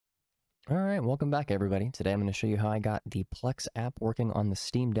Alright, welcome back everybody. Today I'm going to show you how I got the Plex app working on the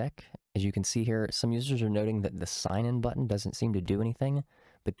Steam Deck. As you can see here, some users are noting that the sign-in button doesn't seem to do anything,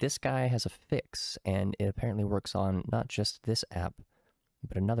 but this guy has a fix, and it apparently works on not just this app,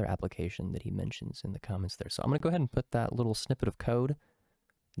 but another application that he mentions in the comments there. So I'm going to go ahead and put that little snippet of code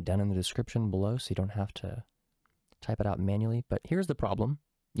down in the description below so you don't have to type it out manually. But here's the problem.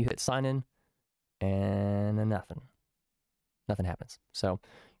 You hit sign-in, and then nothing happens. So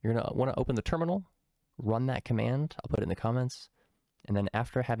you're going to want to open the terminal, run that command. I'll put it in the comments. And then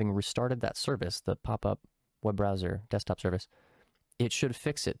after having restarted that service, the pop-up web browser desktop service, it should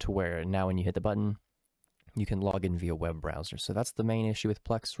fix it to where now when you hit the button, you can log in via web browser. So that's the main issue with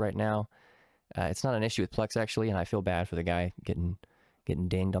Plex right now. It's not an issue with Plex actually, and I feel bad for the guy getting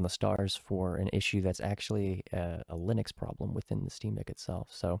dinged on the stars for an issue that's actually a Linux problem within the Steam Deck itself.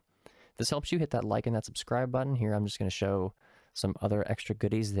 So if this helps you, hit that like and that subscribe button. Here I'm just going to show some other extra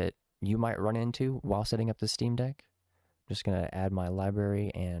goodies that you might run into while setting up the Steam Deck. I'm just going to add my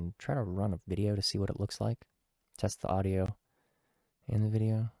library and try to run a video to see what it looks like. Test the audio and the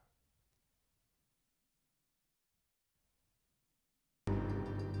video.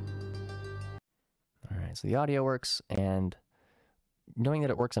 Alright, so the audio works, and knowing that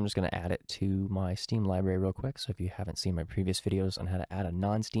it works, I'm just going to add it to my Steam library real quick. So if you haven't seen my previous videos on how to add a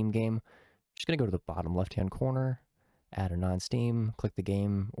non-Steam game, I'm just going to go to the bottom left-hand corner, add a non-Steam, click the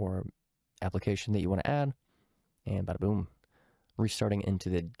game or application that you want to add, and bada boom. Restarting into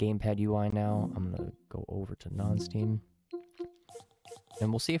the gamepad UI now. I'm going to go over to non-Steam, and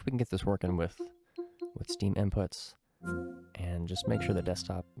we'll see if we can get this working with Steam inputs, and just make sure the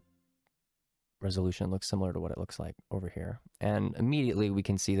desktop resolution looks similar to what it looks like over here. And immediately we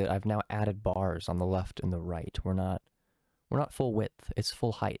can see that I've now added bars on the left and the right. We're not full width, it's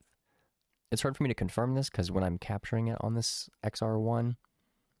full height. It's hard for me to confirm this because when I'm capturing it on this XR1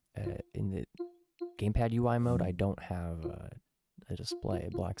 in the gamepad UI mode, I don't have a display.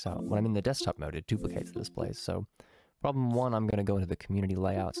 It blacks out. When I'm in the desktop mode, it duplicates the displays. So problem one, I'm going to go into the community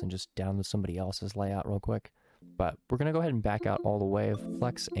layouts and just download somebody else's layout real quick. But we're going to go ahead and back out all the way of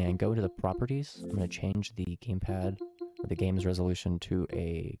Plex and go to the properties. I'm going to change the gamepad or the game's resolution to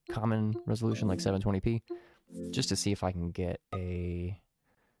a common resolution like 720p just to see if I can get a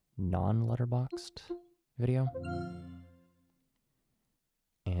non-letterboxed video.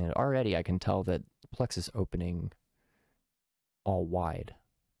 And already I can tell that Plex is opening all wide,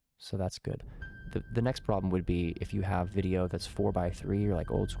 so that's good. The next problem would be if you have video that's 4:3 or like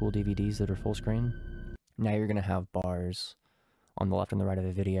old school DVDs that are full screen. Now you're going to have bars on the left and the right of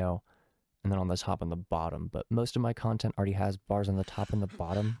the video, and then on the top and the bottom. But most of my content already has bars on the top and the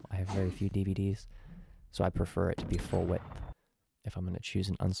bottom. I have very few DVDs, so I prefer it to be full width if I'm going to choose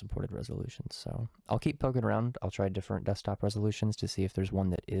an unsupported resolution. So I'll keep poking around. I'll try different desktop resolutions to see if there's one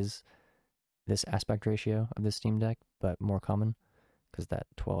that is this aspect ratio of the Steam Deck, but more common, because that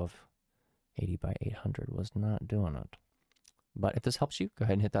 1280 by 800 was not doing it. But if this helps you, go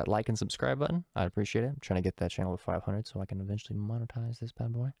ahead and hit that like and subscribe button. I'd appreciate it. I'm trying to get that channel to 500 so I can eventually monetize this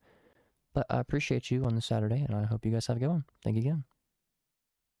bad boy. But I appreciate you on this Saturday, and I hope you guys have a good one. Thank you again.